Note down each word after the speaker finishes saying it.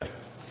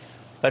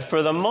But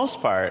for the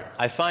most part,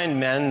 I find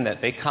men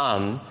that they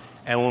come,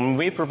 and when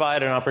we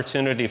provide an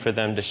opportunity for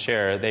them to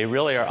share, they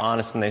really are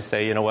honest and they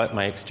say, you know what,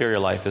 my exterior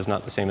life is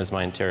not the same as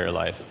my interior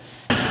life.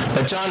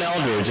 But John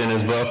Eldridge, in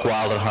his book,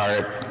 Wild at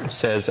Heart,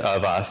 says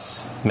of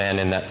us, men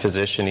in that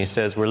position, he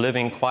says, we're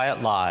living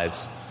quiet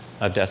lives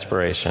of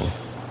desperation.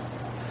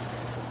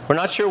 We're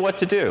not sure what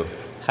to do,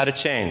 how to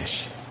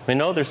change. We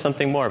know there's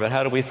something more, but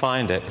how do we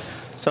find it?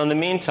 So in the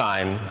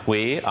meantime,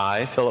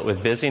 I fill it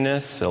with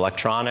busyness,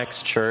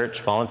 electronics,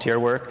 church, volunteer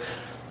work.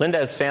 Linda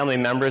has family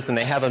members, and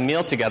they have a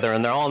meal together,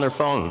 and they're all on their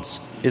phones.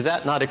 Is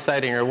that not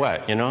exciting or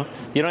what, you know?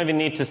 You don't even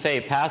need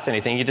to pass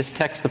anything. You just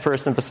text the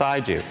person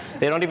beside you.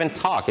 They don't even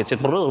talk. It's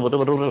just...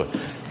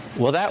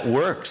 Well, that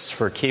works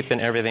for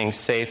keeping everything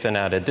safe and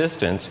at a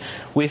distance.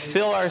 We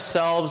fill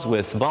ourselves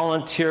with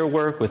volunteer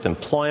work, with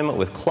employment,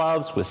 with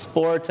clubs, with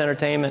sports,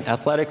 entertainment,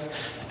 athletics,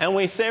 and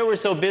we say we're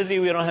so busy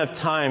we don't have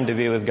time to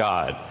be with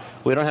God.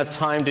 We don't have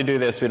time to do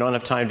this. We don't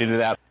have time to do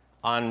that.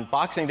 On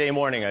Boxing Day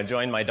morning, I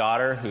joined my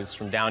daughter, who's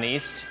from down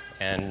east,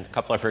 and a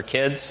couple of her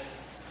kids,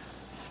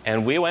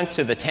 and we went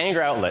to the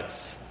Tanger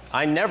outlets.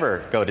 I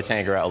never go to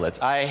Tanger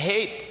outlets. I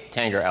hate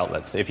Tanger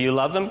outlets. If you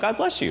love them, God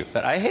bless you,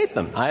 but I hate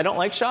them. I don't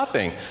like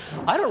shopping.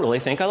 I don't really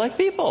think I like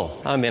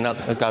people. I mean,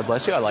 God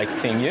bless you, I like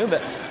seeing you,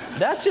 but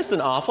that's just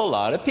an awful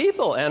lot of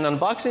people. And on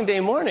Boxing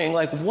Day morning,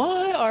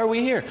 why are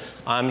we here?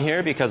 I'm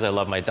here because I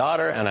love my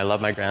daughter and I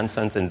love my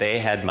grandsons, and they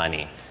had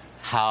money.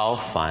 How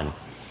fun.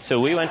 So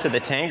we went to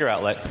the Tanger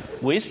outlet.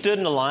 We stood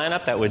in a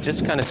lineup that would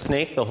just kind of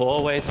snake the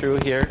whole way through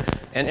here.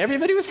 And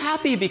everybody was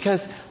happy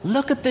because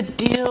look at the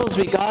deals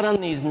we got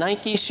on these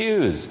Nike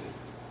shoes.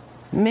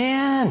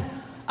 Man,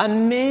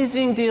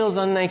 amazing deals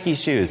on Nike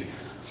shoes.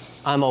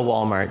 I'm a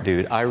Walmart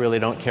dude. I really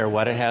don't care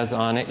what it has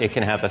on it. It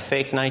can have a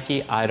fake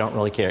Nike. I don't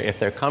really care. If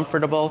they're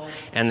comfortable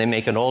and they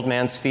make an old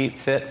man's feet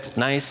fit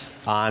nice,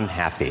 I'm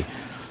happy.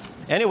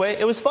 Anyway,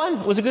 it was fun.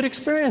 It was a good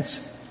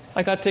experience.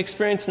 I got to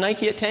experience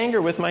Nike at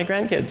Tanger with my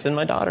grandkids and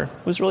my daughter.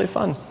 It was really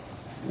fun.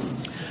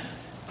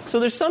 So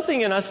there's something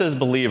in us as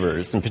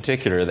believers in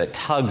particular that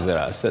tugs at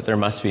us that there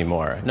must be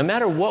more. No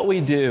matter what we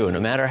do,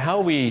 no matter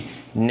how we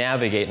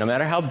navigate, no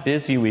matter how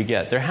busy we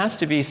get, there has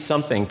to be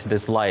something to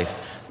this life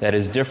that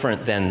is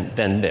different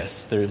than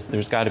this.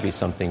 There's got to be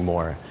something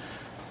more.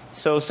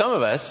 So some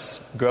of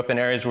us grew up in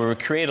areas where we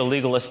create a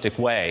legalistic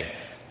way.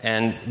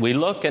 And we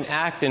look and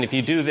act, and if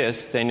you do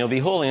this, then you'll be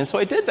holy. And so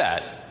I did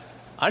that.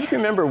 I just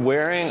remember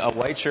wearing a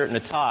white shirt and a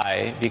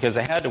tie because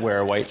I had to wear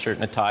a white shirt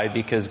and a tie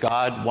because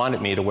God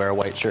wanted me to wear a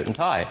white shirt and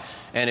tie.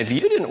 And if you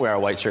didn't wear a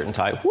white shirt and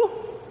tie,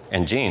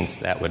 and jeans,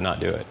 that would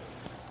not do it.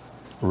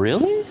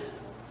 Really?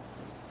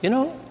 You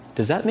know,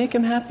 does that make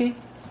him happy?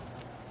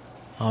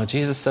 Oh,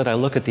 Jesus said, I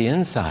look at the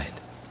inside.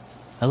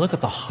 I look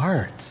at the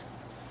heart.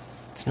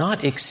 It's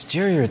not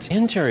exterior, it's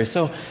interior.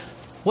 So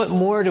what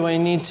more do I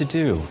need to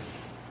do?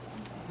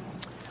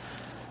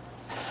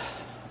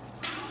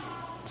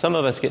 Some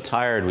of us get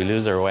tired. We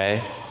lose our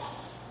way.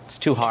 It's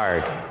too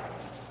hard.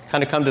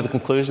 Kind of come to the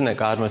conclusion that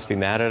God must be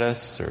mad at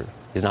us, or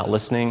he's not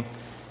listening,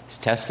 he's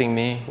testing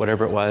me,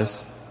 whatever it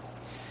was.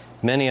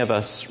 Many of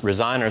us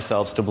resign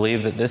ourselves to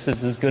believe that this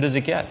is as good as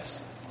it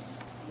gets.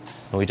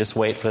 And we just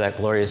wait for that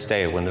glorious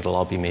day when it'll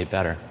all be made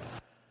better.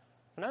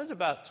 When I was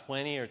about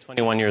 20 or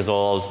 21 years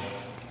old,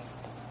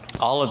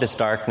 all of this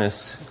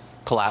darkness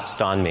collapsed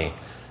on me.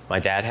 My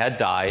dad had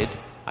died.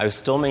 I was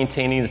still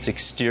maintaining this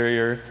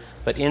exterior,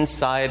 but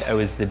inside I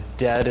was the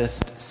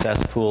deadest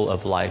cesspool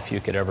of life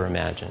you could ever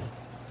imagine.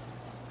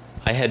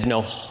 I had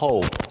no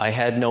hope. I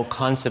had no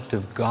concept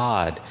of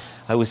God.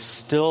 I was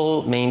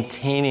still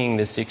maintaining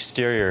this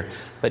exterior,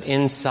 but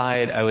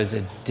inside I was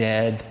a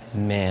dead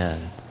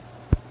man.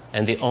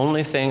 And the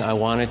only thing I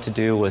wanted to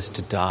do was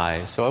to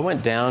die. So I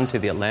went down to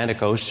the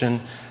Atlantic Ocean.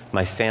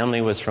 My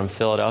family was from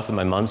Philadelphia,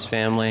 my mom's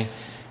family,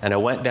 and I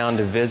went down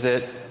to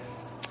visit.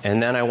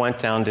 And then I went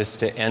down just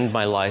to end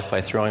my life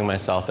by throwing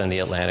myself in the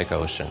Atlantic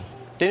Ocean.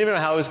 Didn't even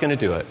know how I was going to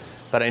do it,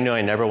 but I knew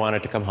I never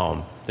wanted to come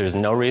home. There's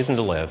no reason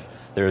to live.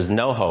 There is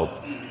no hope.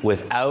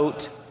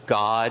 Without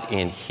God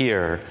in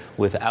here,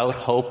 without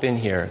hope in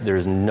here, there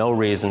is no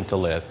reason to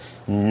live.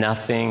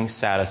 Nothing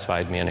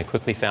satisfied me, and I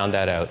quickly found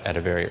that out at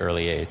a very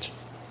early age.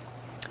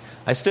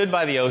 I stood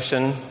by the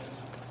ocean.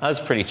 I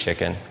was pretty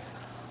chicken.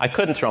 I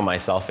couldn't throw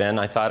myself in.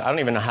 I thought, I don't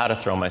even know how to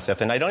throw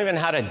myself in. I don't even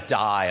know how to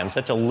die. I'm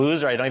such a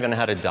loser, I don't even know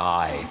how to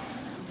die.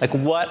 Like,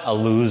 what a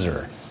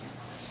loser.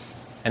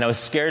 And I was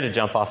scared to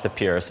jump off the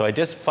pier, so I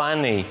just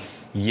finally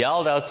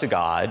yelled out to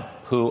God,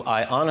 who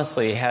I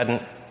honestly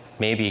hadn't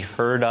maybe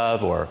heard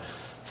of or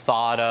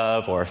thought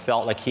of or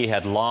felt like he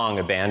had long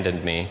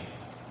abandoned me.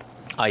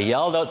 I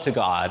yelled out to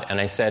God, and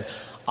I said,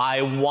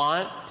 I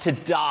want to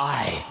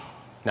die.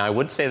 Now, I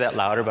would say that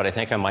louder, but I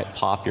think I might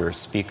pop your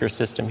speaker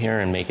system here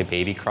and make a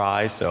baby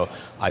cry.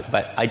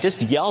 But I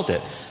just yelled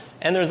it.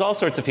 And there's all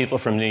sorts of people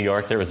from New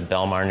York. There was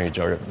Belmar, New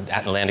Jersey,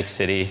 Atlantic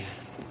City,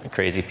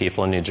 crazy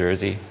people in New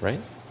Jersey, right?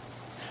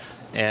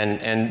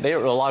 And there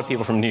were a lot of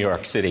people from New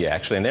York City,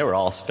 actually, and they were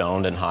all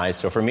stoned and high.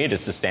 So for me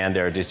just to stand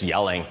there just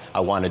yelling,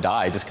 I want to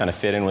die, just kind of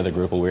fit in with a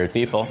group of weird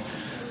people.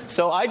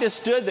 So I just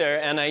stood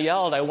there and I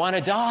yelled, I want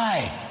to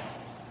die.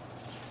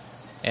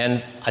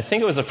 And I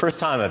think it was the first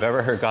time I've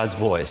ever heard God's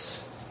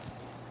voice.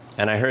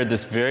 And I heard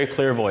this very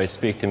clear voice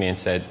speak to me and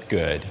said,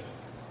 good.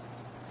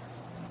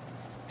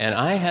 And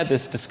I had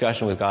this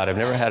discussion with God I've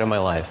never had in my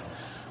life.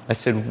 I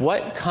said,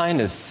 what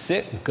kind of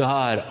sick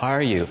God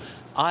are you?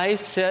 I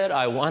said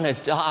I want to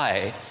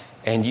die,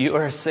 and you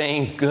are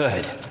saying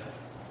good.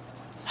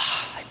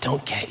 I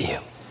don't get you.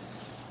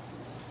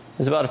 It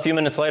was about a few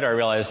minutes later I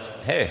realized,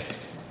 hey,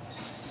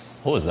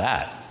 what was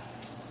that?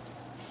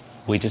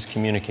 We just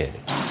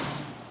communicated.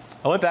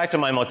 I went back to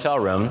my motel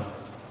room.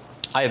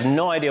 I have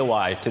no idea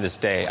why, to this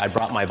day, I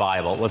brought my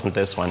Bible. It wasn't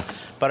this one.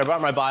 But I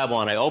brought my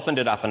Bible, and I opened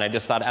it up, and I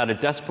just thought, out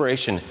of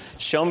desperation,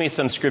 show me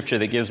some scripture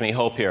that gives me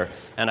hope here.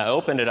 And I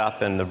opened it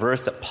up, and the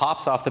verse that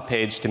pops off the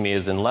page to me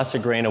is, unless a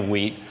grain of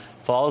wheat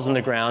falls in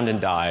the ground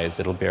and dies,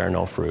 it'll bear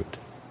no fruit.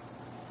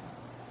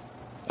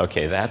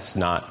 Okay, that's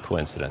not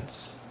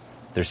coincidence.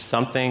 There's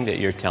something that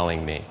you're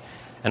telling me.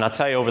 And I'll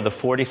tell you, over the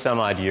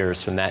 40-some-odd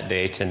years from that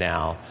day to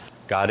now,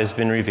 God has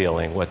been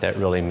revealing what that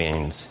really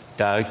means.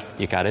 Doug,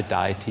 you got to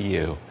die to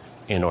you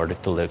in order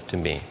to live to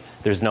me.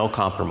 There's no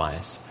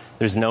compromise.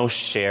 There's no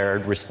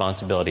shared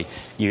responsibility.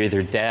 You're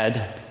either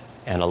dead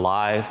and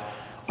alive,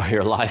 or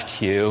you're alive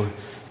to you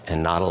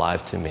and not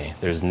alive to me.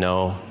 There's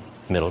no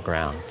middle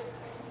ground.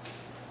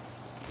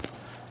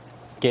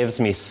 It gives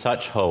me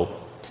such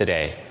hope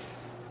today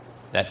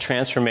that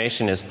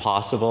transformation is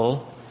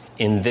possible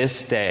in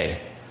this day.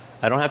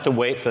 I don't have to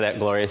wait for that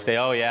glorious day.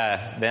 Oh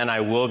yeah, then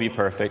I will be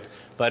perfect.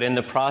 But in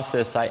the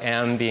process, I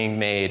am being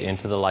made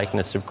into the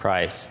likeness of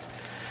Christ.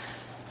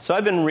 So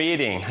I've been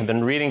reading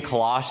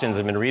Colossians,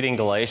 I've been reading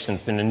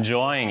Galatians, been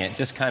enjoying it,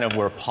 just kind of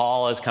where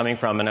Paul is coming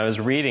from. And I was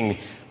reading,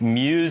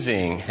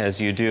 musing, as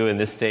you do in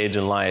this stage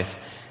in life.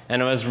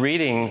 And I was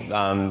reading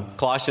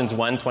Colossians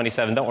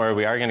 1:27. Don't worry,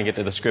 we are going to get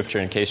to the scripture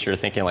in case you're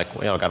thinking like,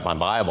 well, I got my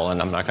Bible and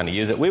I'm not going to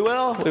use it. We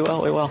will.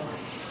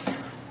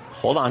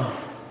 Hold on.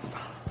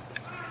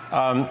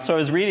 So I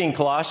was reading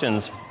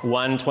Colossians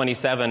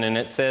 1:27, and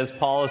it says,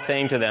 Paul is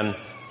saying to them,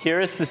 here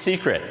is the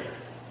secret.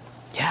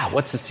 Yeah,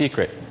 what's the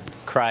secret?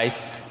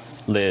 Christ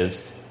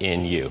lives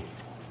in you.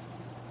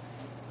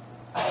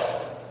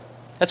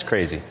 That's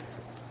crazy.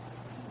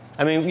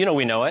 I mean,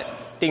 we know it.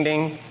 Ding,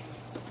 ding.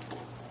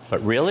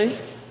 But really?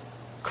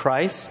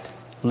 Christ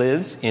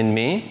lives in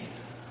me?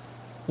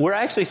 We're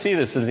actually see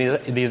this as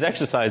these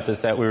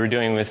exercises that we were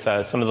doing with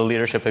some of the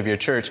leadership of your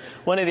church.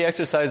 One of the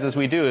exercises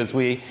we do is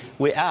we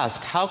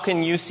ask, how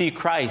can you see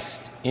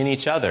Christ in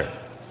each other?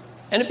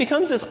 And it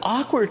becomes this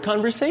awkward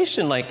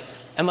conversation like,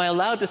 am I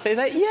allowed to say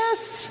that?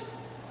 Yes,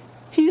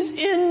 he's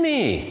in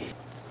me.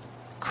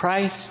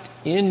 Christ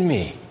in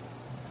me,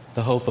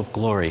 the hope of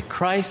glory.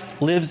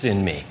 Christ lives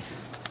in me.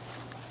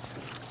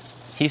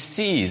 He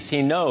sees,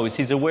 he knows,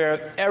 he's aware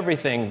of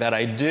everything that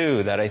I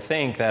do, that I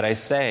think, that I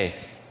say.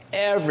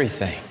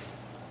 Everything.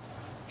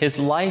 His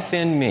life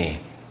in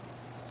me.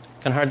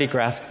 Can hardly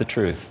grasp the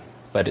truth,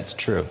 but it's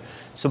true.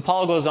 So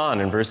Paul goes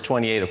on in verse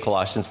 28 of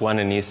Colossians 1,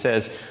 and he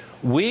says,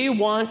 we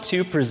want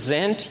to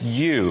present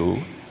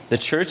you, the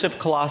church of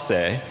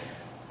Colossae,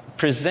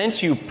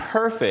 present you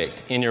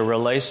perfect in your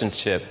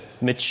relationship,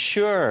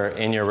 mature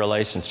in your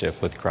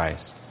relationship with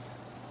Christ.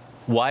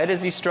 Why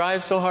does he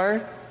strive so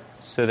hard?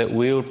 So that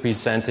we will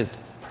present it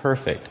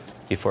perfect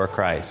before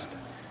Christ.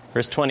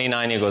 Verse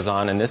 29, he goes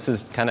on, and this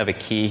is kind of a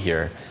key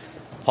here.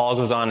 Paul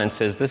goes on and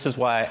says, this is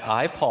why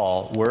I,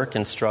 Paul, work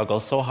and struggle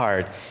so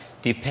hard,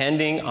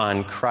 depending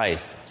on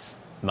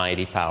Christ's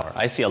mighty power.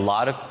 I see a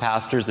lot of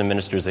pastors and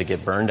ministers that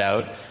get burned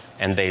out,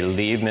 and they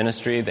leave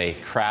ministry, they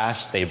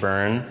crash, they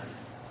burn.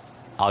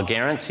 I'll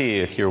guarantee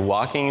you, if you're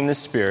walking in the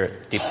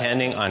Spirit,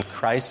 depending on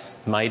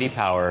Christ's mighty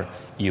power,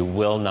 you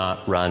will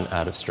not run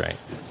out of strength.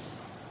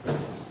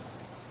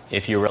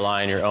 If you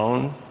rely on your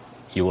own,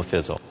 you will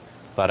fizzle.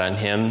 But on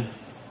him,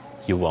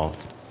 you won't.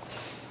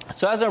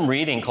 So as I'm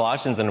reading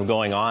Colossians and I'm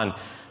going on,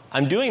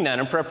 I'm doing that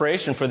in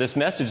preparation for this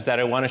message that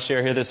I want to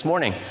share here this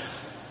morning.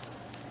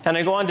 And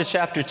I go on to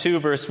chapter 2,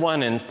 verse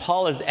 1, and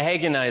Paul is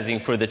agonizing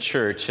for the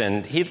church,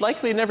 and he'd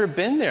likely never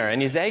been there,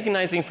 and he's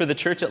agonizing for the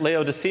church at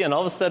Laodicea, and all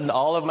of a sudden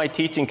all of my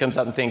teaching comes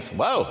up and thinks,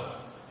 whoa,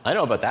 I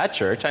know about that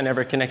church. I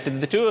never connected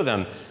the two of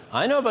them.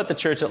 I know about the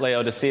church at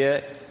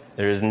Laodicea.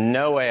 There's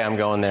no way I'm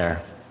going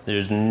there.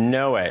 There's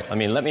no way. I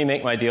mean, let me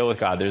make my deal with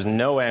God. There's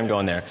no way I'm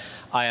going there.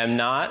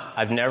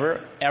 I've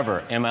never, ever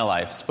in my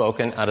life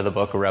spoken out of the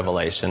book of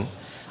Revelation.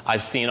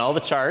 I've seen all the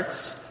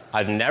charts.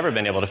 I've never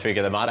been able to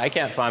figure them out. I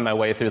can't find my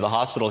way through the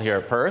hospital here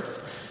at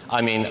Perth.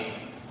 I mean,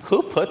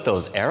 who put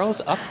those arrows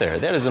up there?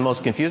 That is the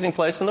most confusing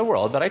place in the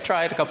world, but I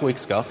tried a couple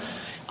weeks ago.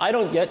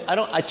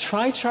 I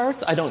try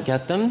charts. I don't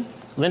get them.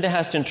 Linda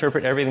has to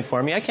interpret everything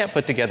for me. I can't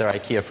put together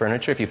IKEA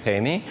furniture if you pay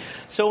me.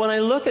 So when I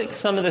look at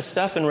some of this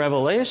stuff in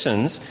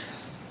Revelations,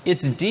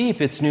 it's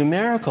deep, it's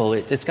numerical,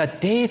 it's got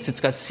dates,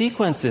 it's got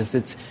sequences,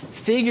 it's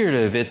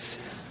figurative,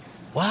 it's,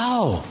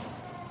 wow,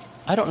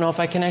 I don't know if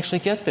I can actually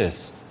get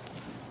this.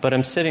 But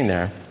I'm sitting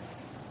there,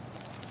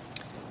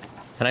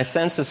 and I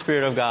sense the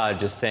Spirit of God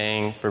just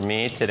saying, for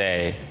me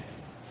today,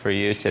 for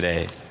you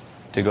today,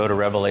 to go to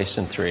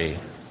Revelation 3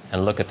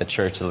 and look at the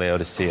church of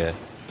Laodicea.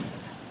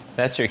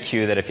 That's your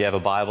cue that if you have a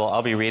Bible,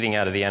 I'll be reading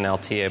out of the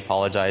NLT. I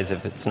apologize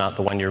if it's not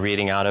the one you're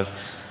reading out of.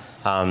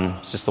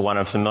 It's just the one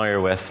I'm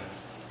familiar with.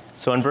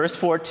 So in verse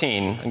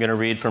 14, I'm going to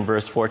read from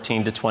verse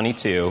 14 to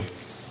 22.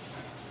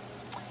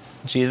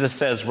 Jesus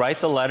says, "Write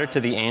the letter to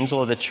the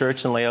angel of the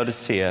church in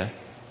Laodicea.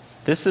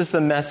 This is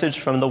the message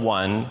from the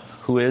one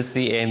who is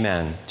the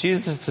Amen."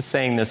 Jesus is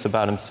saying this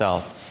about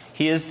himself.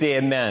 He is the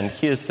Amen.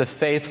 He is the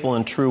faithful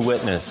and true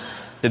witness,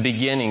 the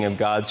beginning of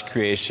God's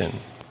creation.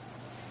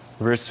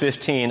 Verse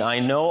 15, "I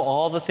know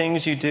all the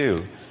things you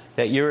do,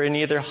 that you are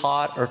neither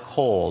hot or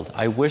cold.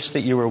 I wish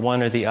that you were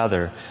one or the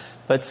other.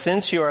 But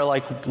since you are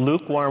like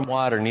lukewarm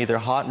water, neither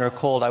hot nor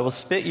cold, I will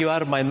spit you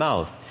out of my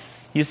mouth.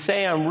 You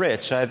say I'm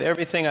rich, I have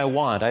everything I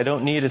want, I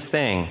don't need a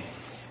thing.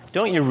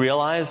 Don't you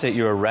realize that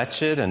you are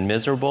wretched and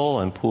miserable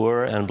and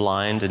poor and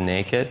blind and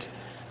naked?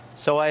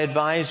 So I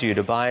advise you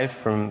to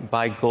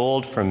buy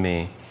gold from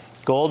me,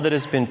 gold that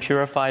has been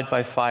purified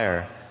by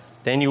fire.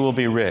 Then you will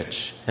be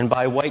rich. And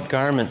buy white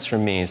garments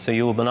from me, so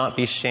you will not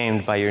be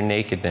shamed by your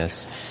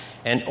nakedness.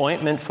 And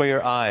ointment for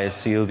your eyes,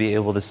 so you will be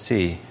able to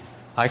see.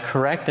 I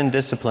correct and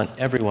discipline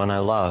everyone I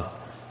love.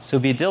 So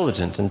be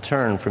diligent and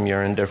turn from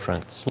your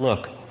indifference.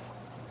 Look,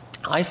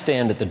 I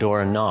stand at the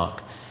door and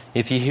knock.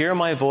 If you hear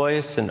my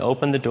voice and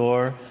open the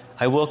door,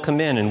 I will come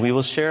in and we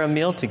will share a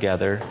meal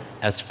together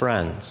as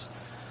friends.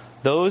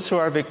 Those who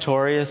are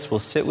victorious will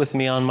sit with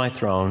me on my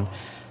throne,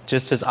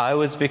 just as I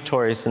was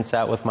victorious and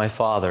sat with my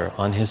Father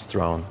on his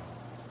throne.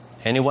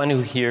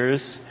 Anyone with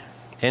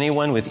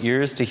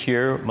ears to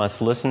hear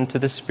must listen to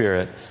the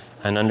Spirit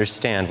and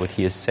understand what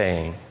he is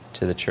saying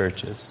to the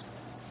churches."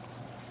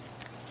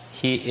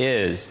 He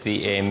is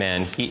the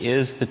Amen. He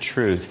is the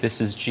truth. This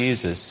is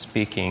Jesus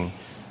speaking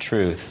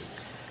truth.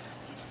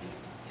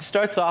 He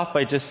starts off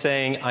by just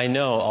saying, "I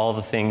know all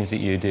the things that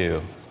you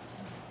do."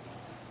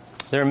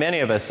 There are many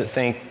of us that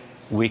think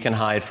we can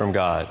hide from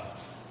God.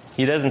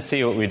 He doesn't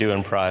see what we do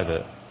in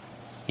private.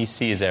 He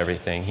sees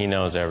everything. He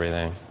knows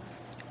everything.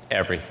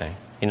 Everything.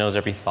 He knows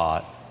every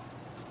thought.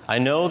 "I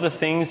know the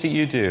things that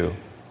you do,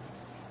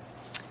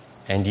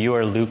 and you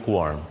are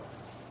lukewarm."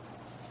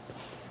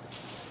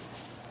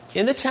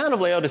 In the town of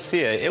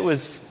Laodicea, it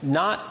was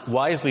not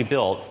wisely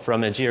built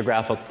from a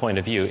geographic point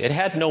of view. It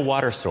had no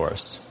water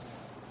source.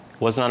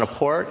 It wasn't on a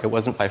port. It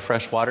wasn't by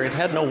fresh water. It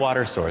had no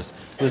water source.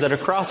 It was at a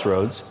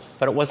crossroads,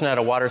 but it wasn't at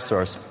a water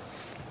source.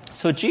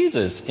 So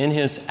Jesus, in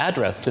his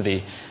address to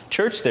the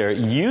church there,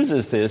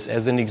 uses this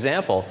as an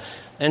example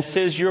and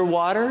says your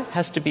water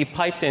has to be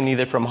piped in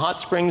either from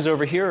hot springs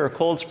over here or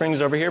cold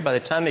springs over here. By the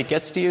time it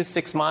gets to you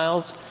 6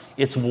 miles,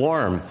 it's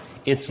warm,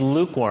 it's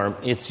lukewarm,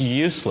 it's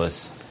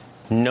useless.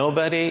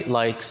 Nobody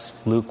likes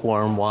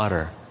lukewarm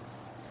water,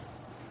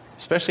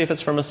 especially if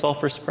it's from a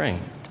sulfur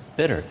spring. It's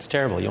bitter, it's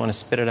terrible, you want to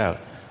spit it out.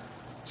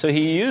 So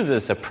he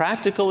uses a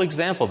practical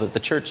example that the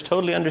church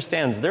totally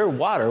understands. Their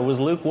water was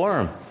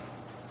lukewarm.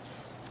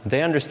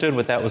 They understood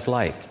what that was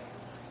like.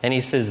 And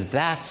he says,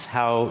 that's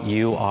how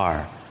you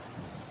are.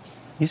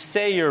 You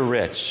say you're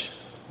rich.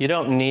 You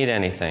don't need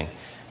anything.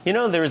 You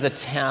know, there was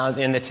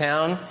in the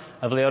town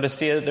of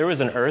Laodicea, there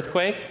was an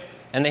earthquake,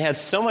 and they had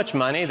so much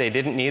money, they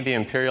didn't need the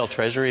imperial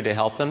treasury to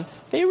help them.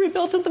 They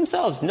rebuilt it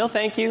themselves. No,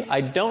 thank you.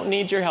 I don't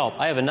need your help.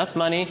 I have enough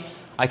money.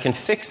 I can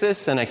fix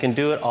this, and I can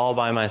do it all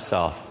by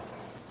myself.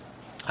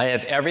 I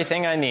have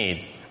everything I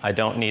need. I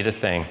don't need a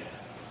thing.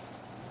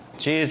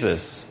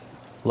 Jesus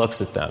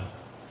looks at them.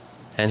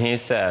 And he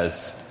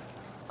says,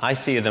 I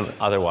see them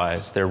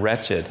otherwise. They're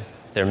wretched,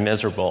 they're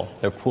miserable,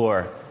 they're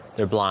poor,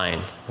 they're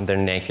blind, and they're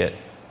naked.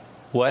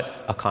 What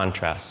a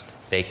contrast.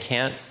 They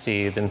can't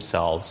see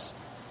themselves,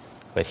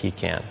 but he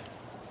can.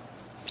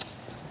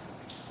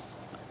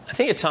 I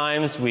think at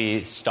times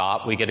we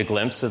stop, we get a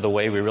glimpse of the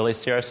way we really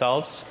see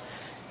ourselves,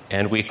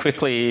 and we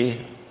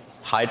quickly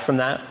hide from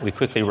that, we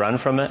quickly run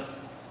from it,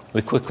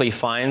 we quickly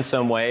find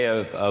some way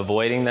of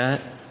avoiding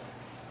that.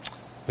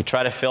 We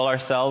try to fill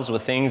ourselves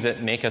with things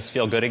that make us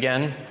feel good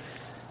again,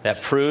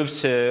 that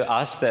proves to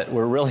us that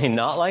we're really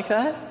not like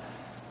that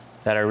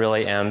I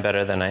really am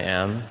better than I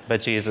am.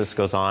 But Jesus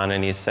goes on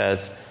and he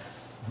says,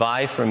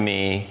 buy from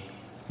me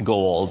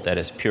gold that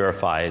is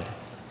purified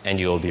and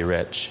you will be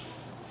rich.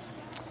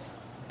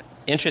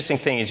 Interesting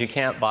thing is you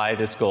can't buy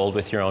this gold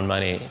with your own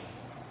money.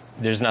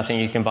 There's nothing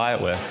you can buy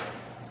it with.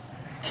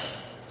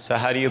 So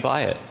how do you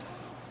buy it?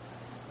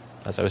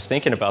 As I was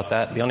thinking about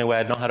that, the only way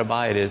I know how to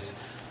buy it is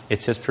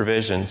it's his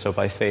provision, so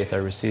by faith I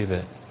receive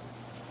it.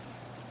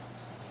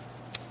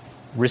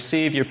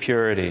 Receive your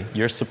purity,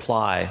 your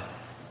supply.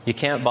 You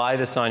can't buy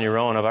this on your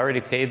own. I've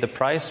already paid the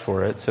price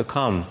for it, so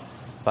come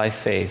by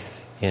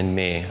faith in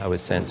me, I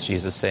would sense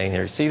Jesus saying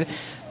there. See,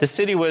 the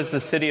city was the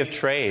city of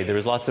trade. There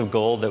was lots of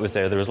gold that was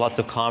there. There was lots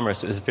of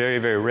commerce. It was very,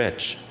 very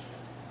rich.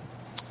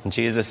 And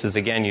Jesus is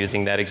again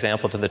using that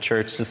example to the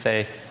church to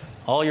say,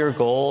 all your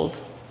gold,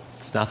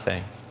 it's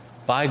nothing.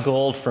 Buy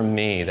gold from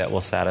me that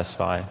will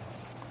satisfy.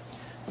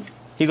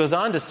 He goes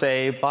on to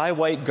say, buy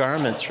white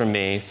garments from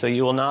me so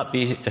you will not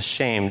be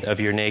ashamed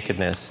of your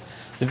nakedness.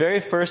 The very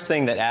first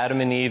thing that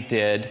Adam and Eve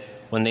did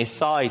when they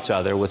saw each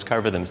other was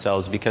cover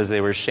themselves because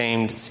they were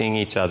ashamed seeing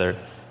each other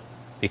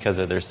because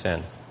of their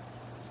sin.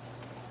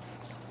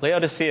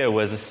 Laodicea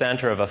was a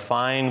center of a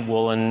fine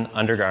woolen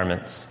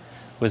undergarments.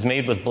 It was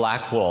made with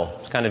black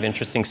wool, kind of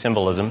interesting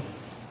symbolism.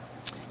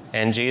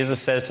 And Jesus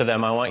says to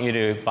them, I want you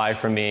to buy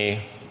from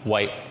me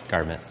white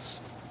garments.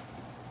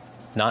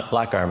 Not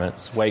black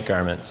garments, white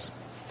garments.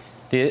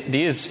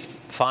 These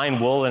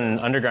fine woolen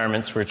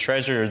undergarments were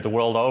treasured the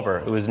world over.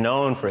 It was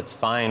known for its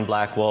fine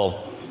black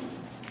wool.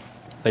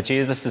 But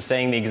Jesus is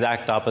saying the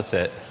exact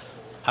opposite.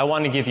 I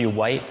want to give you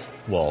white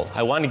wool.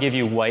 I want to give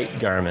you white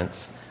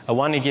garments. I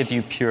want to give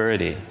you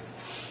purity.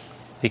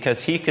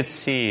 Because he could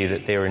see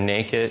that they were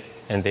naked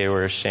and they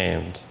were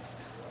ashamed.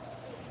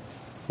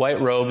 White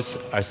robes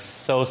are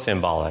so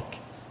symbolic.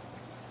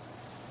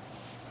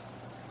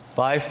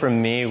 Buy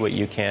from me what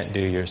you can't do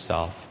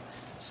yourself.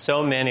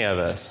 So many of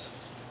us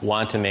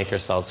want to make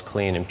ourselves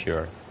clean and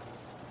pure.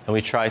 And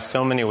we try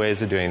so many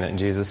ways of doing that, and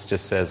Jesus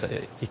just says,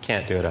 you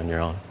can't do it on your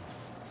own.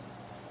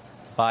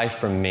 Buy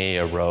from me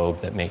a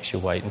robe that makes you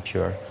white and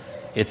pure.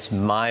 It's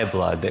my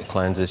blood that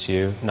cleanses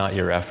you, not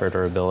your effort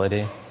or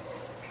ability.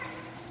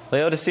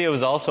 Laodicea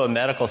was also a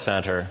medical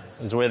center.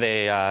 It was where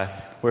they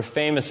were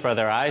famous for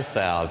their eye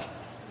salve.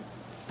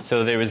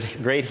 So there was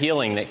great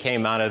healing that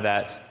came out of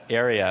that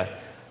area.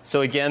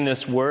 So again,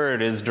 this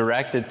word is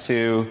directed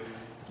to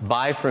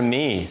buy from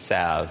me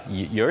salve.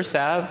 Your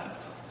salve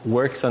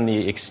works on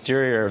the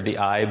exterior of the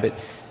eye, but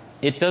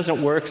it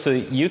doesn't work so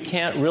that you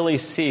can't really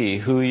see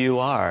who you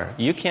are.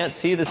 You can't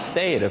see the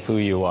state of who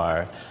you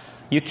are.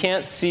 You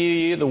can't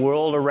see the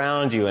world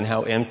around you and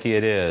how empty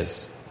it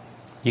is.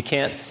 You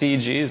can't see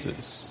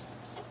Jesus.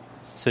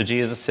 So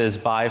Jesus says,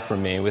 buy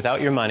from me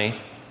without your money,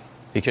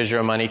 because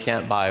your money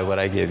can't buy what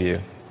I give you.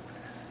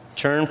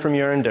 Turn from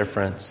your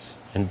indifference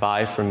and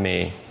buy from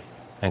me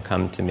and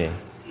come to me.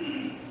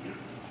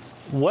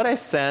 What I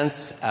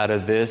sense out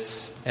of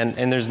this,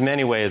 and there's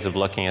many ways of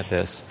looking at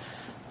this,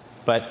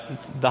 but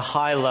the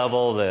high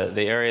level,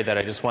 the area that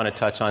I just want to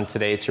touch on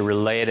today to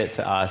relate it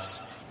to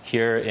us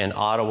here in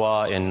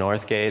Ottawa, in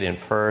Northgate, in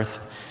Perth,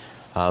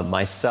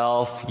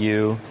 myself,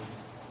 you.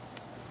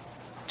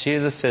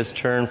 Jesus says,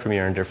 turn from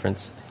your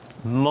indifference.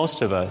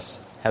 Most of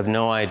us have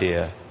no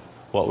idea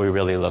what we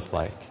really look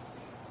like.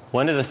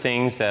 One of the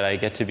things that I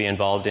get to be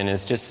involved in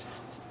is just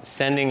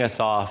sending us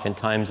off in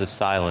times of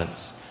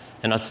silence.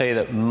 And I'll tell you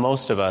that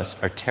most of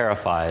us are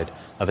terrified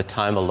of a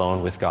time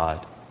alone with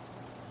God.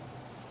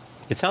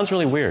 It sounds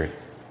really weird,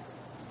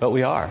 but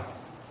we are.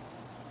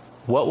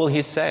 What will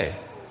he say?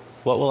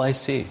 What will I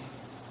see?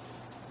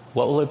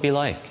 What will it be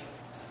like?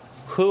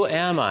 Who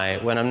am I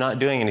when I'm not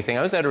doing anything?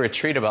 I was at a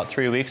retreat about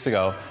 3 weeks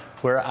ago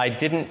where I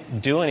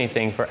didn't do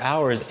anything for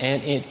hours,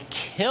 and it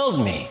killed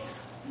me.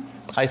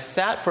 I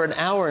sat for an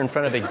hour in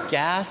front of a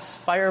gas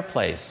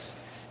fireplace,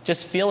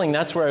 just feeling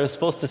that's where I was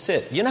supposed to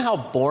sit. You know how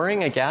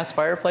boring a gas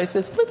fireplace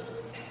is? Flip,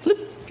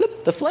 flip,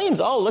 flip. The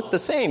flames all look the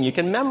same. You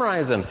can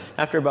memorize them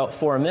after about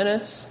 4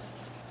 minutes.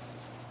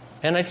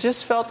 And I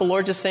just felt the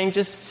Lord just saying,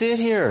 just sit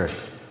here.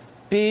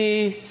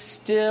 Be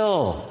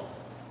still.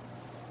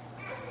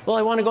 Well,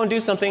 I want to go and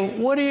do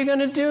something. What are you going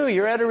to do?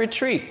 You're at a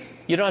retreat.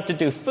 You don't have to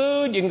do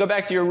food. You can go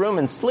back to your room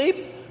and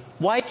sleep.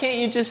 Why can't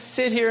you just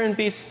sit here and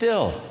be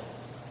still?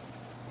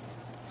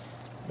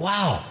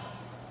 Wow,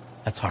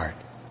 that's hard.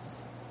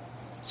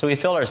 So we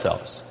fill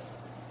ourselves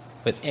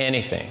with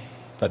anything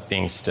but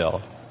being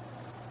still.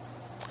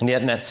 And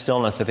yet in that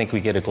stillness, I think we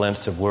get a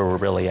glimpse of where we're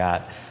really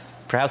at.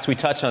 Perhaps we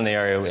touch on the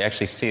area, we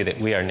actually see that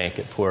we are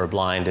naked, poor,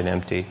 blind, and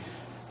empty,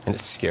 and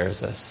it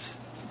scares us.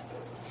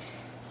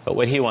 But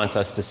what he wants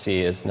us to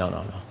see is,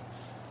 no.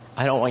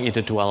 I don't want you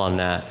to dwell on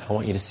that. I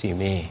want you to see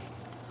me.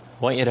 I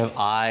want you to have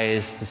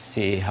eyes to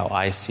see how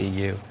I see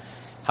you.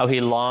 How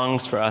he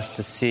longs for us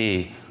to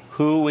see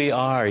who we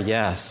are,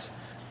 yes,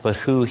 but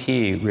who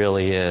he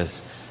really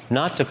is.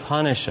 Not to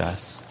punish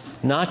us,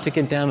 not to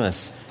condemn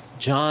us.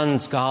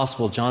 John's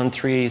gospel, John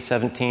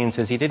 3:17,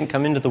 says he didn't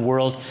come into the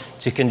world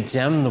to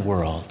condemn the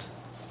world,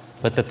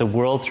 but that the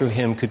world through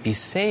him could be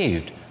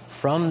saved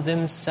from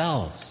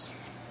themselves,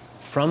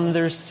 from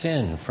their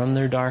sin, from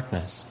their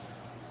darkness.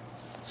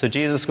 So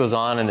Jesus goes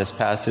on in this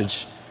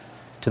passage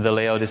to the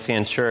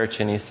Laodicean church,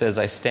 and he says,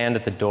 I stand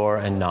at the door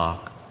and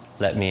knock.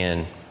 Let me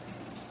in.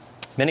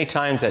 Many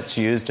times that's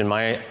used in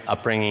my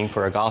upbringing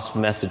for a gospel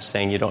message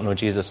saying, you don't know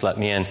Jesus, let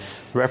me in.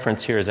 The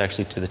reference here is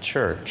actually to the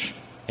church,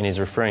 and he's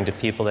referring to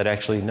people that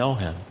actually know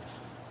him.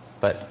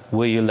 But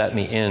will you let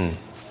me in,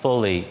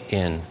 fully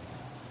in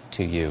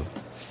to you,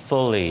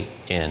 fully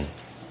in?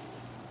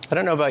 I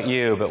don't know about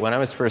you, but when I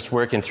was first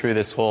working through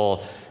this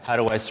whole how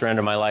do I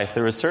surrender my life,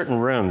 there were certain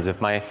rooms.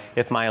 If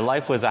my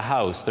life was a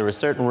house, there were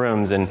certain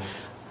rooms, and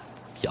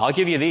I'll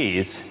give you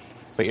these,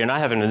 but you're not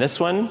having this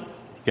one,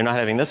 you're not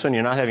having this one,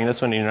 you're not having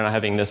this one, and you're not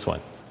having this one.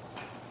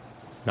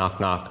 Knock,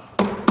 knock.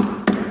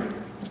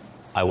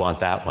 I want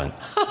that one.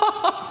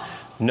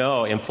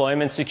 No,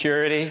 employment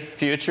security,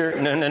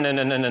 future,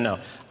 no.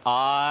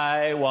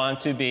 I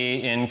want to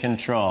be in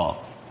control.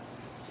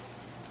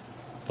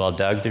 Well,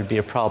 Doug, there'd be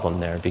a problem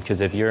there, because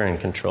if you're in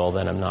control,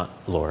 then I'm not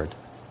Lord.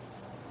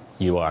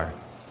 You are.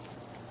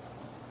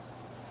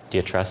 Do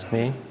you trust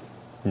me?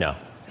 No,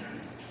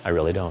 I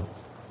really don't.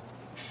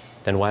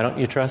 Then why don't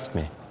you trust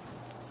me?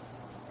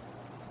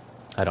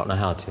 I don't know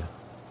how to.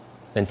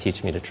 Then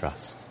teach me to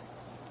trust.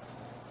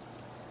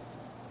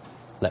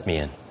 Let me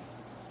in.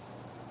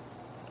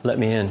 Let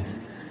me in.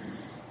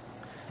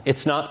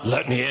 It's not,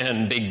 let me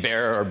in, big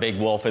bear or big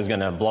wolf is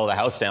going to blow the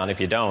house down if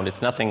you don't.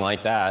 It's nothing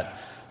like that.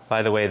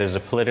 By the way, there's a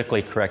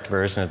politically correct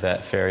version of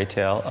that fairy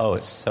tale. Oh,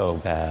 it's so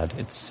bad.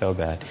 It's so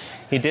bad.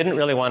 He didn't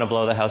really want to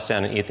blow the house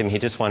down and eat them. He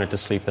just wanted to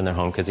sleep in their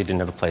home because he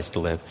didn't have a place to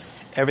live.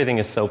 Everything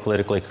is so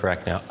politically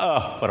correct now.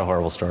 Oh, what a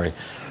horrible story.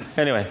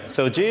 Anyway,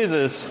 so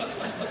Jesus,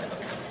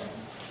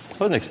 I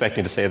wasn't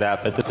expecting to say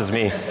that, but this is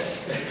me.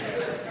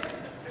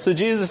 So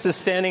Jesus is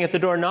standing at the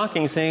door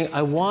knocking, saying,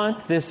 I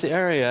want this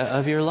area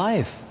of your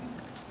life.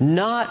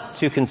 Not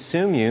to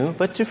consume you,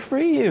 but to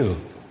free you.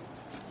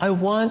 I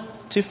want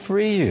to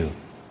free you.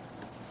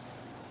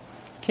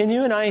 Can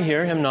you and I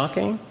hear him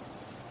knocking?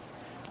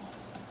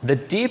 The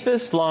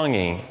deepest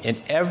longing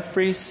in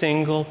every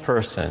single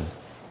person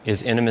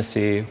is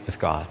intimacy with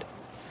God.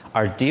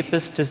 Our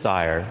deepest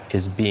desire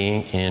is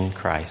being in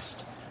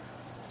Christ.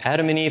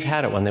 Adam and Eve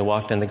had it when they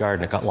walked in the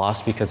garden. It got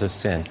lost because of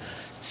sin.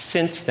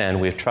 Since then,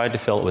 we've tried to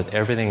fill it with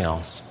everything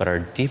else, but our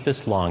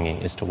deepest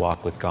longing is to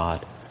walk with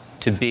God,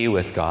 to be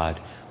with God.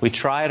 We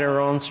try it in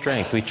our own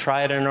strength. We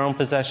try it in our own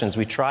possessions.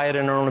 We try it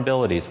in our own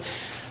abilities.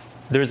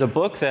 There's a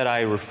book that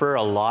I refer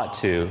a lot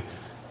to,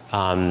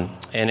 and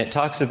it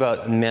talks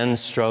about men's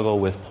struggle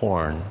with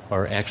porn,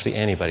 or actually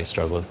anybody's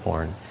struggle with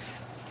porn.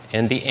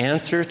 And the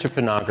answer to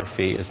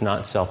pornography is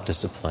not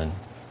self-discipline.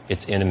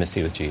 It's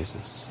intimacy with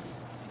Jesus.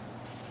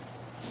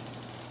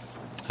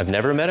 I've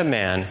never met a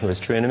man who has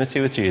true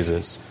intimacy with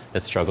Jesus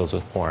that struggles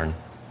with porn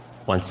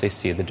once they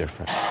see the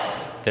difference.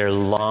 They're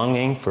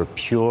longing for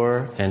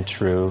pure and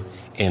true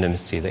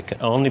intimacy that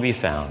can only be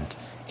found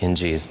in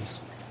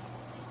Jesus.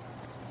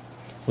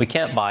 We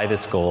can't buy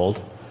this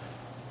gold.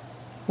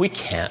 We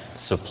can't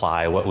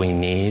supply what we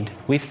need.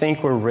 We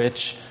think we're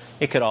rich.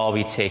 It could all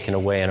be taken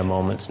away in a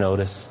moment's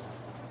notice.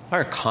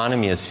 Our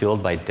economy is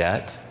fueled by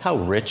debt. How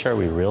rich are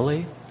we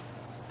really?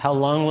 How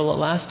long will it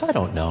last? I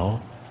don't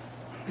know.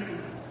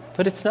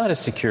 But it's not as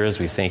secure as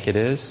we think it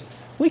is.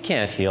 We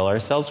can't heal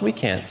ourselves. We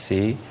can't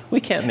see.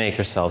 We can't make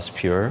ourselves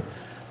pure.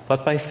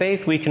 But by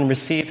faith, we can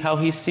receive how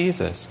he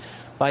sees us.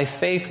 By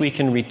faith, we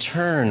can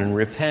return and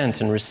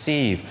repent and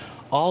receive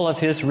all of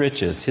his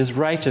riches, his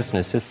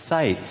righteousness, his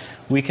sight.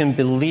 We can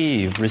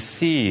believe,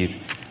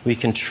 receive. We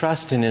can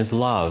trust in his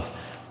love.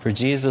 For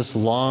Jesus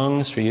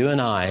longs for you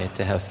and I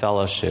to have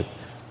fellowship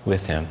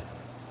with him.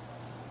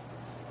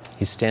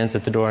 He stands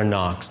at the door and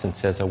knocks and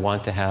says, I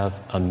want to have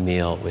a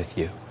meal with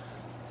you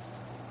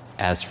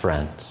as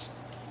friends.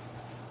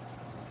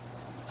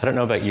 I don't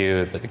know about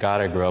you, but the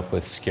God I grew up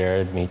with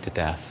scared me to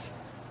death.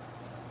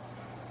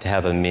 To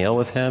have a meal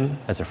with him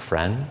as a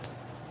friend,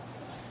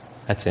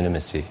 that's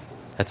intimacy.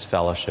 That's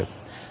fellowship.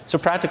 So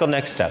practical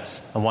next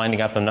steps. I'm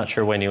winding up. I'm not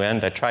sure when you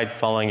end. I tried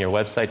following your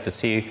website to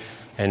see,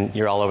 and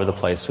you're all over the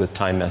place with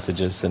time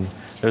messages. And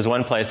there was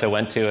one place I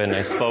went to and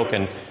I spoke,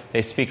 and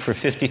they speak for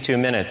 52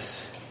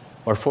 minutes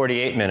or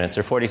 48 minutes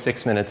or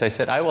 46 minutes. I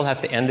said, I will have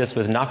to end this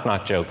with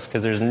knock-knock jokes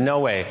because there's no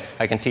way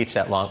I can teach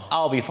that long.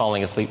 I'll be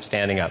falling asleep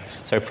standing up.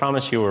 So I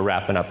promise you we're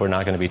wrapping up. We're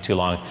not going to be too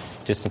long,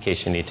 just in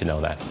case you need to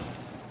know that.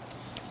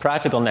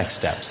 Practical next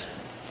steps.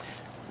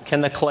 Can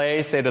the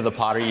clay say to the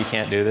potter, you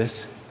can't do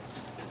this?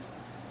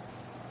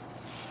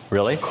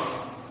 Really?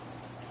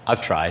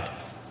 I've tried.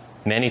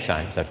 Many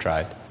times I've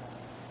tried.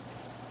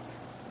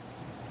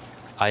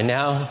 I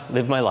now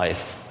live my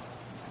life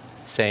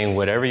saying,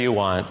 whatever you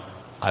want,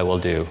 I will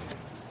do.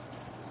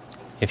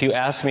 If you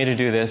ask me to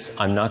do this,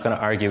 I'm not going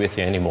to argue with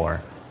you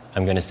anymore.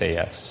 I'm going to say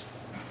yes.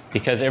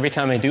 Because every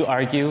time I do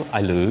argue,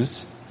 I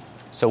lose.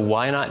 So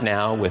why not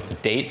now, with the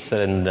dates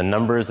and the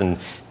numbers and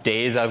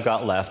days I've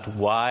got left,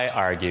 why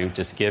argue?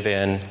 Just give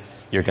in.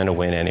 You're going to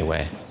win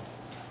anyway.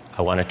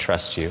 I want to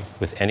trust you.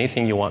 With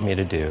anything you want me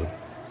to do,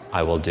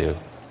 I will do.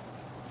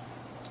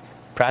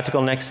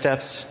 Practical next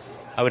steps.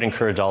 I would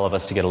encourage all of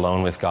us to get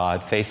alone with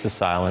God, face the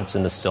silence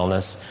and the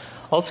stillness.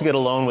 Also get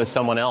alone with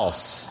someone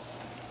else.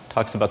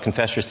 Talks about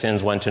confess your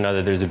sins one to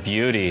another. There's a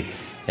beauty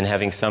in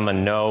having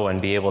someone know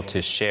and be able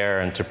to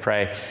share and to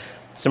pray.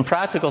 Some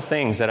practical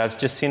things that I've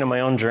just seen in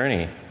my own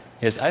journey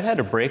is I've had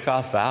to break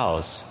off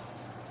vows.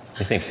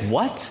 You think,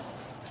 what?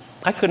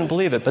 I couldn't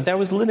believe it, but I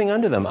was living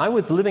under them. I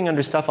was living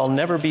under stuff I'll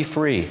never be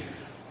free.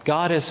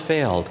 God has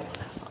failed.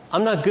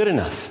 I'm not good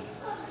enough.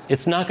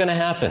 It's not going to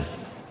happen.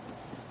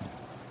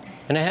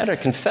 And I had to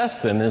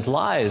confess them as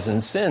lies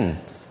and sin,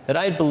 that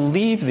I had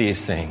believed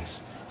these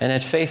things and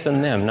had faith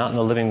in them, not in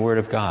the living Word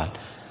of God.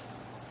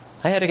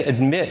 I had to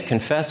admit,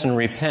 confess, and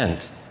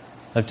repent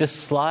of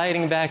just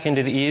sliding back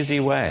into the easy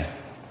way.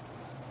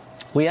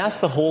 We ask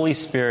the Holy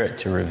Spirit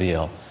to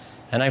reveal,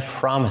 and I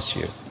promise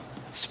you,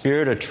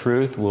 Spirit of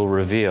truth will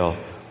reveal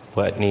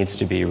what needs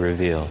to be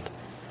revealed.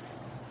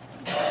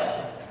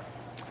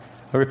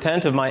 I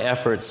repent of my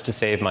efforts to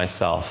save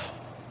myself,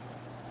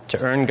 to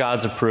earn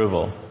God's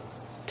approval,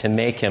 to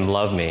make him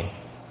love me.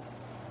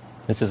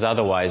 This is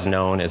otherwise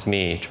known as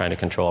me trying to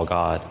control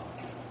God.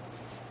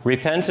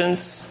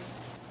 Repentance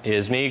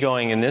is me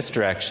going in this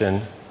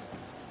direction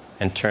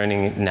and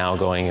turning now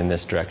going in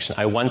this direction.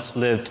 I once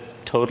lived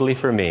totally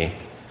for me.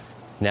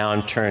 Now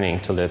I'm turning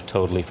to live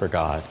totally for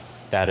God.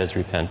 That is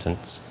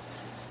repentance.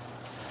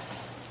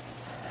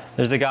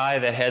 There's a guy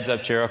that heads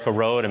up Jericho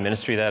Road, a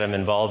ministry that I'm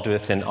involved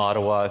with in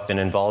Ottawa. I've been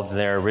involved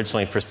there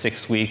originally for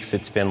 6 weeks.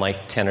 It's been like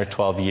 10 or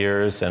 12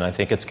 years, and I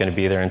think it's going to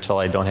be there until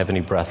I don't have any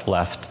breath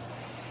left.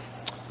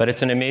 But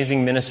it's an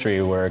amazing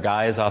ministry where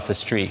guys off the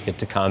street get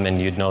to come, and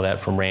you'd know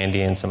that from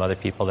Randy and some other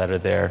people that are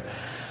there,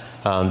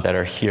 that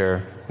are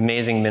here.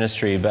 Amazing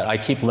ministry, but I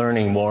keep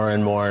learning more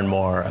and more and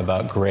more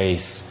about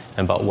grace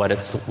and about what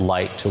it's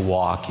like to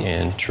walk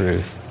in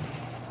truth.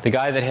 The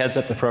guy that heads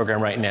up the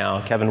program right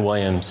now, Kevin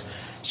Williams,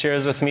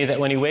 shares with me that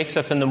when he wakes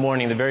up in the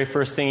morning, the very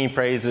first thing he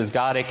prays is,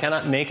 God, I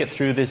cannot make it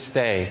through this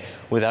day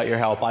without your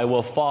help. I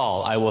will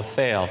fall. I will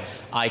fail.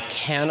 I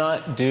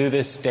cannot do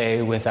this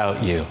day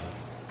without you.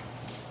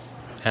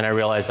 And I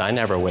realize I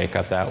never wake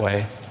up that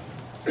way.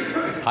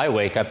 I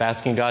wake up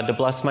asking God to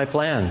bless my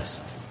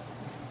plans.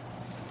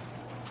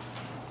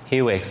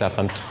 He wakes up,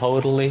 I'm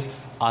totally,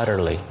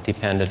 utterly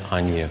dependent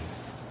on you.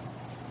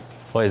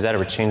 Boy, has that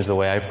ever changed the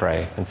way I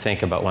pray and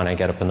think about when I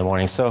get up in the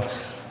morning. So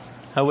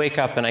I wake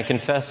up and I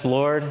confess,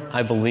 Lord,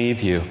 I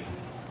believe you.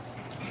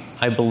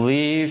 I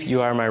believe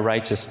you are my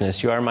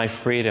righteousness. You are my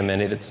freedom,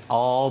 and it's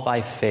all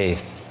by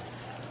faith.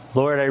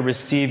 Lord, I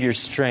receive your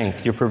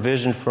strength, your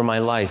provision for my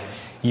life.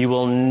 You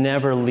will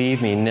never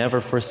leave me, never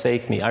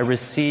forsake me. I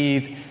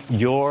receive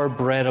your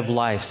bread of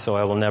life, so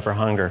I will never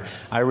hunger.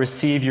 I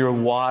receive your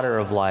water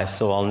of life,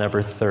 so I'll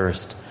never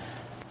thirst.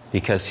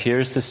 Because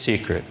here's the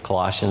secret,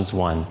 Colossians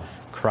 1,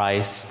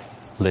 Christ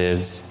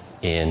lives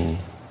in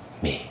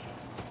me.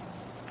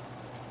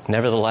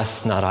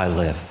 Nevertheless, not I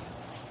live.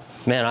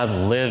 Man, I've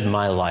lived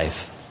my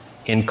life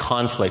in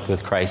conflict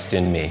with Christ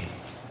in me.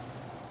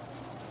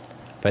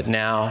 But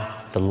now,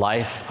 the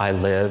life I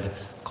live,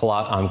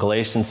 on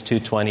Galatians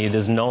 2:20, it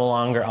is no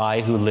longer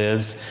I who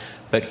lives,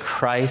 but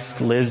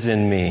Christ lives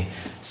in me,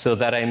 so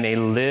that I may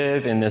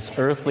live in this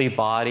earthly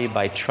body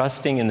by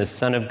trusting in the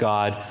Son of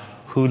God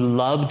who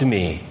loved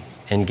me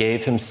and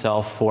gave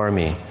himself for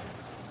me.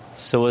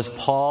 So as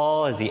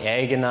Paul, as he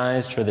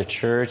agonized for the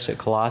church at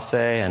Colossae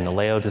and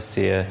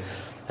Laodicea,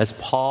 as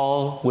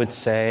Paul would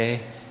say,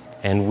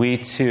 and we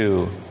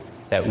too,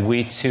 that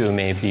we too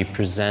may be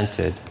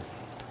presented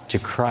to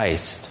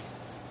Christ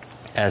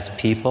as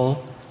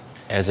people,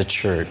 as a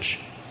church,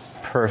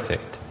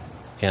 perfect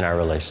in our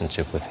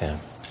relationship with him.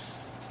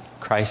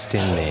 Christ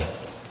in me,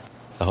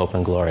 the hope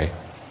and glory.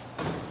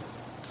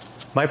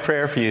 My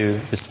prayer for you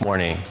this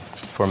morning,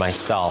 for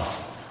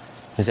myself,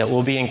 is that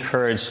we'll be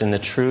encouraged in the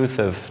truth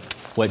of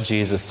what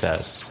Jesus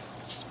says.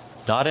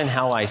 Not in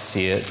how I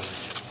see it.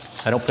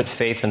 I don't put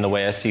faith in the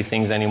way I see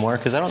things anymore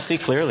because I don't see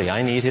clearly.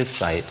 I need his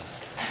sight.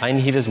 I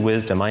need his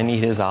wisdom. I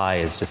need his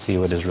eyes to see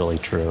what is really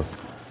true.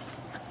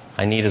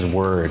 I need his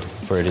word,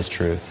 for it is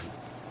truth.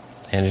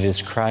 And it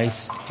is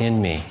Christ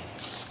in me.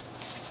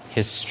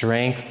 His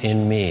strength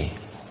in me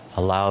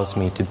allows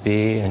me to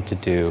be and to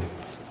do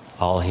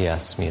all he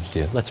asks me to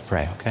do. Let's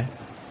pray, okay?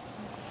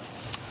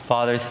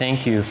 Father,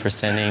 thank you for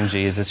sending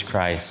Jesus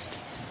Christ,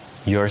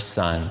 your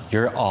Son,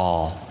 your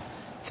all.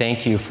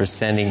 Thank you for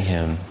sending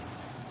him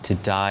to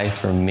die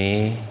for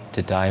me,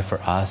 to die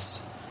for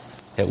us,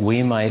 that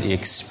we might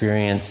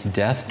experience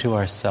death to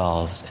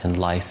ourselves and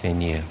life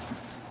in you.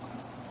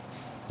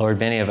 Lord,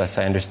 many of us,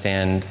 I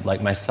understand,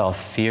 like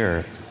myself,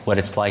 fear what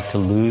it's like to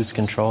lose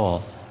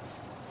control.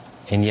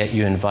 And yet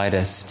you invite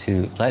us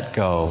to let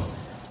go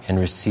and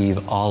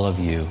receive all of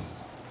you,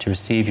 to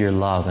receive your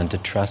love and to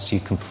trust you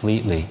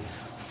completely,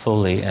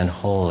 fully and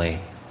wholly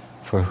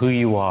for who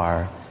you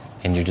are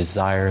and your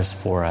desires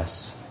for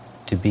us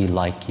to be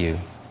like you.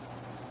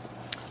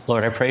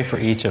 Lord, I pray for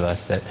each of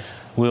us that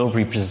we'll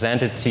be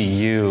presented to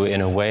you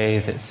in a way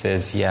that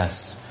says,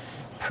 yes,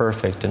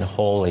 perfect and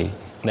holy,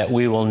 that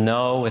we will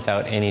know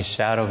without any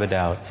shadow of a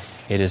doubt,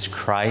 it is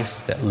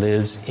Christ that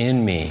lives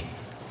in me,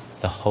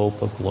 the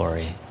hope of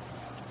glory.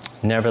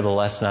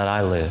 Nevertheless, not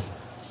I live,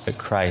 but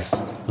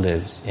Christ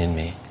lives in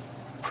me.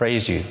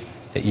 Praise you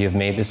that you have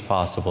made this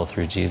possible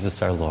through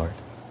Jesus our Lord.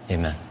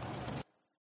 Amen.